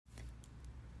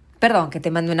Perdón que te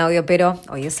mande un audio, pero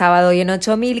hoy es sábado y en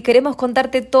 8000 queremos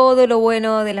contarte todo lo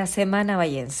bueno de la semana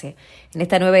bahiense. En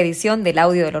esta nueva edición del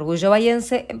Audio del Orgullo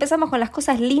Bahiense empezamos con las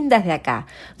cosas lindas de acá.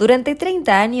 Durante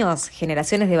 30 años,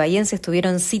 generaciones de bahienses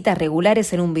tuvieron citas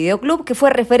regulares en un videoclub que fue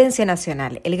referencia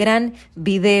nacional, el Gran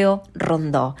Video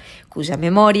Rondó, cuya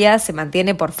memoria se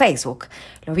mantiene por Facebook.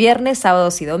 Los viernes,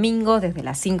 sábados y domingos, desde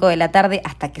las 5 de la tarde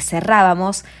hasta que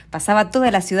cerrábamos, pasaba toda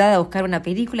la ciudad a buscar una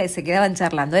película y se quedaban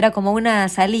charlando. Era como una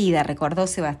salida, recordó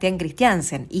Sebastián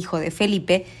Christiansen, hijo de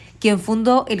Felipe, quien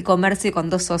fundó el comercio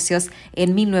con 2 socios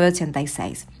en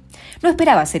 1986. No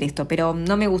esperaba hacer esto, pero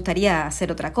no me gustaría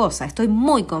hacer otra cosa. Estoy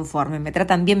muy conforme, me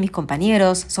tratan bien mis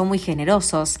compañeros, son muy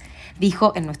generosos,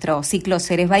 dijo en nuestro ciclo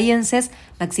Seres Bahienses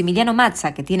Maximiliano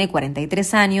Mazza, que tiene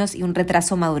 43 años y un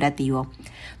retraso madurativo.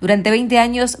 Durante 20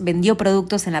 años vendió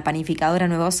productos en la panificadora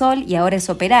Nuevo Sol y ahora es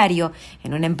operario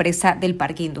en una empresa del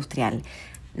parque industrial.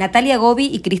 Natalia Gobi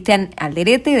y Cristian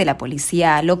Alderete de la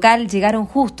policía local llegaron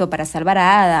justo para salvar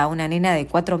a Ada, una nena de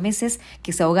 4 meses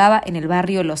que se ahogaba en el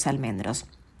barrio Los Almendros.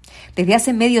 Desde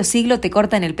hace medio siglo te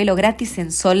cortan el pelo gratis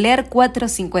en Soler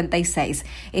 456.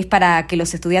 Es para que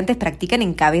los estudiantes practiquen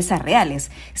en cabezas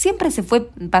reales. Siempre se fue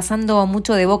pasando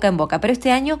mucho de boca en boca, pero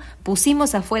este año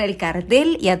pusimos afuera el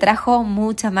cartel y atrajo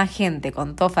mucha más gente,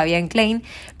 contó Fabián Klein,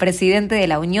 presidente de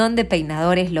la Unión de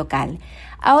Peinadores Local.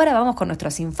 Ahora vamos con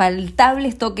nuestros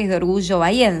infaltables toques de orgullo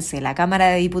bahiense. La Cámara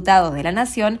de Diputados de la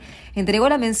Nación entregó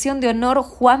la mención de honor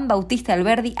Juan Bautista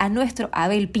Alberdi a nuestro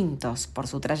Abel Pintos por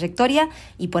su trayectoria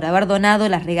y por haber donado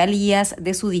las regalías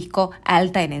de su disco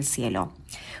Alta en el Cielo.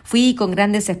 Fui con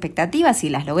grandes expectativas y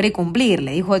las logré cumplir,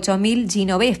 le dijo 8000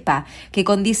 Gino Vespa, que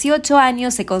con 18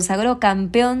 años se consagró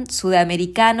campeón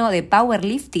sudamericano de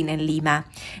powerlifting en Lima.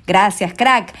 Gracias,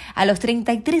 crack. A los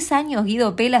 33 años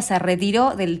Guido Pela se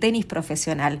retiró del tenis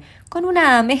profesional, con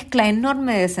una mezcla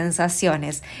enorme de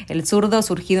sensaciones. El zurdo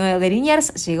surgido de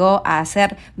Liniers llegó a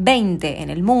hacer 20 en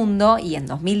el mundo y en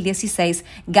 2016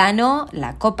 ganó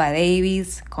la Copa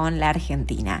Davis con la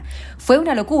Argentina. Fue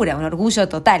una locura, un orgullo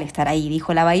total estar ahí,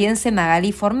 dijo la bahiense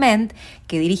Magalí Forment,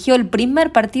 que dirigió el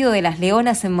primer partido de las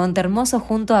Leonas en Montermoso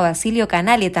junto a Basilio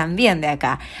Canale, también de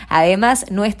acá.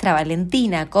 Además, nuestra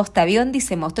Valentina Costa Biondi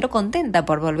se mostró contenta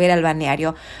por volver al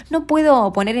balneario. No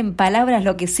puedo poner en palabras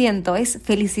lo que siento, es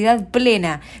felicidad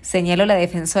plena, señaló la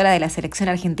defensora de la selección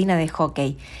argentina de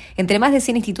hockey. Entre más de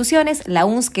 100 instituciones, la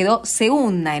UNS quedó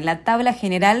segunda en la tabla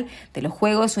general de los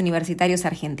Juegos Universitarios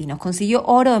Argentinos. Consiguió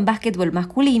oro en básquetbol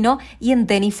masculino y en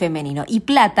tenis femenino, y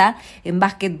plata en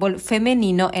básquetbol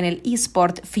femenino en el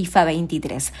eSport FIFA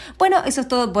 23. Bueno, eso es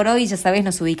todo por hoy. Ya sabés,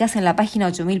 nos ubicás en la página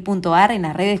 8000.ar, en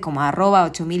las redes como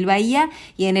 @8000bahía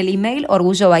y en el email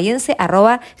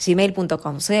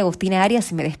orgullobahiense@gmail.com. Soy Agustina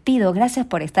Arias y me despido. Gracias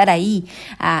por estar ahí.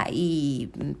 Y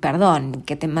perdón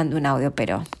que te mande un audio,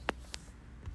 pero